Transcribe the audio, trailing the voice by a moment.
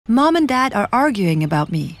Mom and Dad are arguing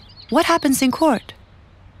about me. What happens in court?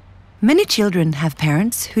 Many children have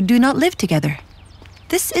parents who do not live together.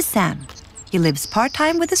 This is Sam. He lives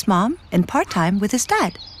part-time with his mom and part-time with his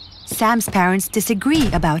dad. Sam's parents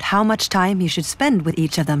disagree about how much time he should spend with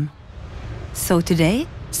each of them. So today,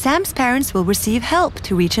 Sam's parents will receive help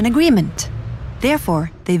to reach an agreement. Therefore,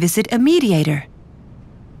 they visit a mediator.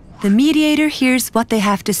 The mediator hears what they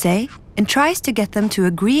have to say and tries to get them to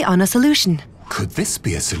agree on a solution. Could this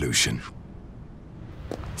be a solution?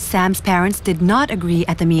 Sam's parents did not agree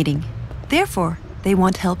at the meeting. Therefore, they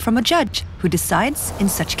want help from a judge who decides in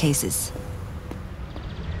such cases.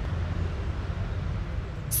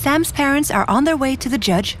 Sam's parents are on their way to the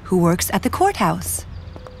judge who works at the courthouse.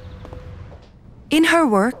 In her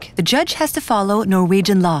work, the judge has to follow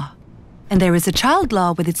Norwegian law. And there is a child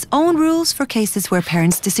law with its own rules for cases where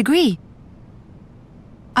parents disagree.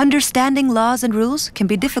 Understanding laws and rules can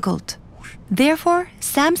be difficult. Therefore,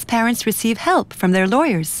 Sam's parents receive help from their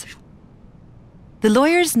lawyers. The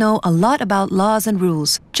lawyers know a lot about laws and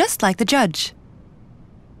rules, just like the judge.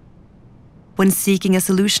 When seeking a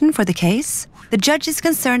solution for the case, the judge is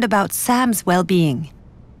concerned about Sam's well-being.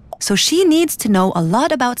 So she needs to know a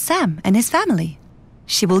lot about Sam and his family.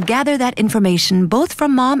 She will gather that information both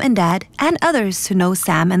from Mom and Dad and others who know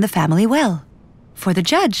Sam and the family well. For the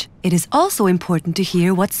judge, it is also important to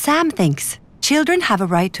hear what Sam thinks. Children have a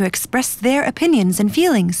right to express their opinions and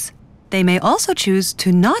feelings. They may also choose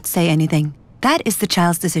to not say anything. That is the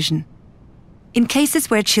child's decision. In cases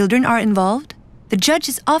where children are involved, the judge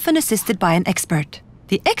is often assisted by an expert.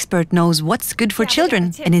 The expert knows what's good for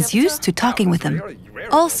children and is used to talking with them,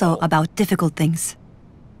 also about difficult things.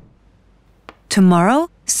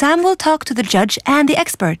 Tomorrow, Sam will talk to the judge and the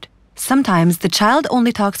expert. Sometimes the child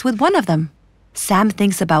only talks with one of them. Sam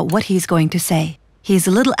thinks about what he's going to say. He is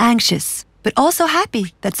a little anxious, but also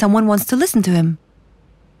happy that someone wants to listen to him.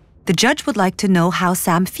 The judge would like to know how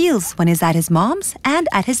Sam feels when he's at his mom's and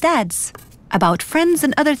at his dad's, about friends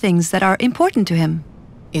and other things that are important to him.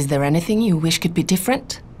 Is there anything you wish could be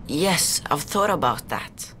different? Yes, I've thought about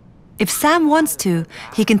that. If Sam wants to,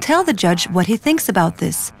 he can tell the judge what he thinks about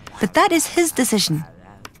this, but that is his decision.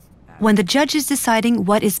 When the judge is deciding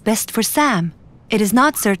what is best for Sam, it is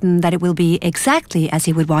not certain that it will be exactly as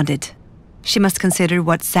he would want it. She must consider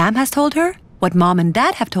what Sam has told her, what Mom and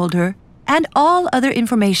Dad have told her, and all other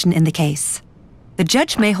information in the case. The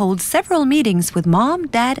judge may hold several meetings with Mom,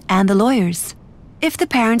 Dad, and the lawyers. If the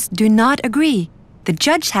parents do not agree, the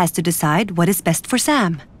judge has to decide what is best for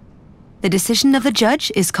Sam. The decision of the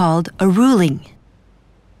judge is called a ruling.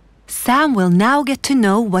 Sam will now get to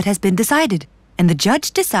know what has been decided, and the judge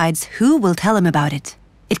decides who will tell him about it.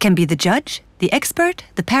 It can be the judge, the expert,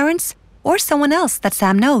 the parents, or someone else that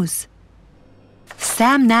Sam knows.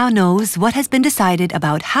 Sam now knows what has been decided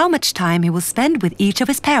about how much time he will spend with each of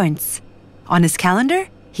his parents. On his calendar,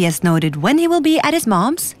 he has noted when he will be at his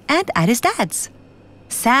mom's and at his dad's.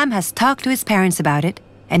 Sam has talked to his parents about it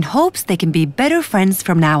and hopes they can be better friends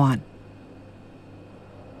from now on.